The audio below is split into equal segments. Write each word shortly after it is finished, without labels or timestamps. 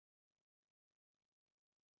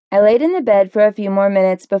I laid in the bed for a few more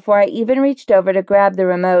minutes before I even reached over to grab the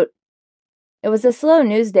remote. It was a slow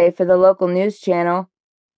news day for the local news channel,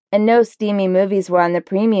 and no steamy movies were on the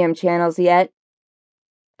premium channels yet.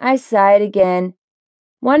 I sighed again,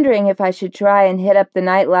 wondering if I should try and hit up the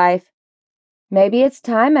nightlife. Maybe it's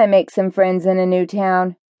time I make some friends in a new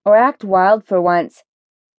town, or act wild for once.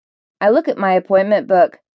 I look at my appointment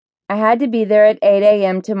book. I had to be there at 8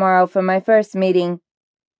 a.m. tomorrow for my first meeting.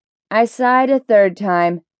 I sighed a third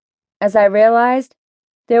time, as I realized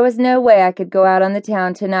there was no way I could go out on the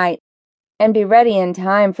town tonight and be ready in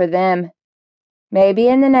time for them. Maybe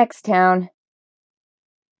in the next town.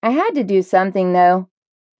 I had to do something, though.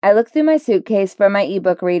 I looked through my suitcase for my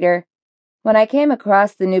ebook reader when I came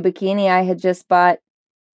across the new bikini I had just bought.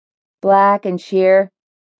 Black and sheer.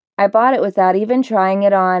 I bought it without even trying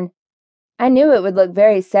it on. I knew it would look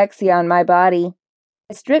very sexy on my body.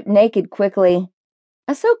 I stripped naked quickly.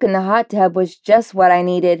 A soak in the hot tub was just what I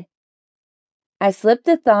needed. I slipped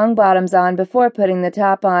the thong bottoms on before putting the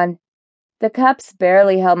top on. The cups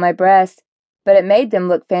barely held my breasts, but it made them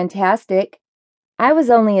look fantastic. I was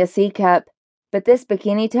only a C cup, but this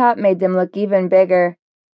bikini top made them look even bigger.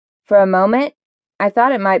 For a moment, I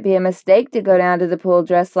thought it might be a mistake to go down to the pool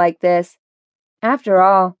dressed like this. After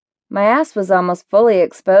all, my ass was almost fully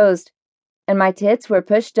exposed, and my tits were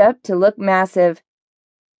pushed up to look massive.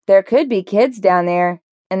 There could be kids down there,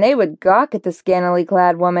 and they would gawk at the scantily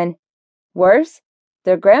clad woman. Worse,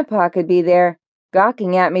 their grandpa could be there,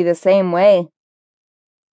 gawking at me the same way.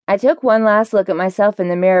 I took one last look at myself in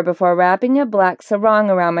the mirror before wrapping a black sarong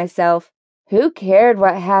around myself. Who cared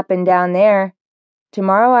what happened down there?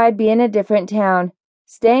 Tomorrow I'd be in a different town,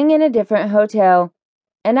 staying in a different hotel,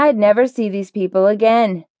 and I'd never see these people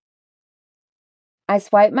again. I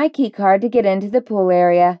swiped my key card to get into the pool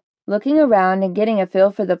area, looking around and getting a feel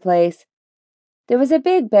for the place. There was a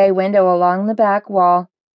big bay window along the back wall,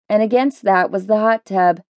 and against that was the hot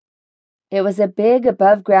tub. It was a big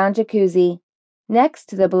above-ground jacuzzi, next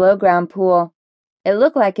to the below-ground pool. It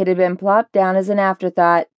looked like it had been plopped down as an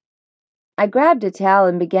afterthought. I grabbed a towel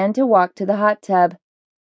and began to walk to the hot tub.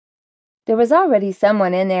 There was already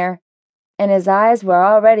someone in there, and his eyes were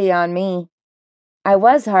already on me. I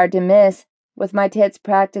was hard to miss, with my tits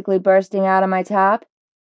practically bursting out of my top.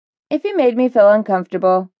 If he made me feel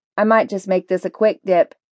uncomfortable, I might just make this a quick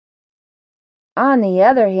dip. On the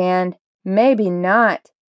other hand, maybe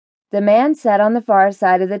not. The man sat on the far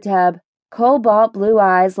side of the tub, cobalt blue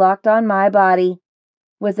eyes locked on my body.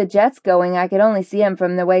 With the jets going, I could only see him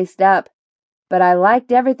from the waist up, but I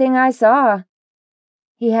liked everything I saw.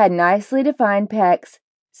 He had nicely defined pecs,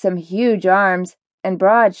 some huge arms, and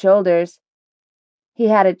broad shoulders. He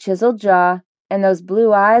had a chiseled jaw, and those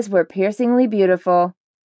blue eyes were piercingly beautiful.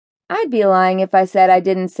 I'd be lying if I said I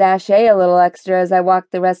didn't sashay a little extra as I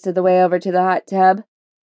walked the rest of the way over to the hot tub.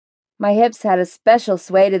 My hips had a special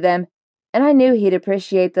sway to them, and I knew he'd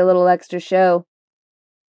appreciate the little extra show.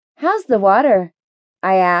 "How's the water?"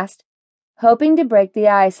 I asked, hoping to break the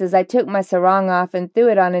ice as I took my sarong off and threw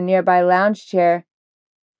it on a nearby lounge chair.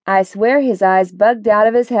 I swear his eyes bugged out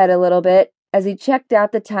of his head a little bit as he checked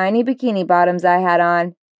out the tiny bikini bottoms I had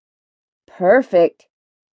on. "Perfect,"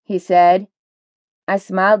 he said. I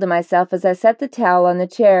smiled to myself as I set the towel on the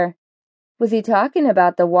chair. Was he talking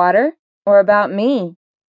about the water or about me?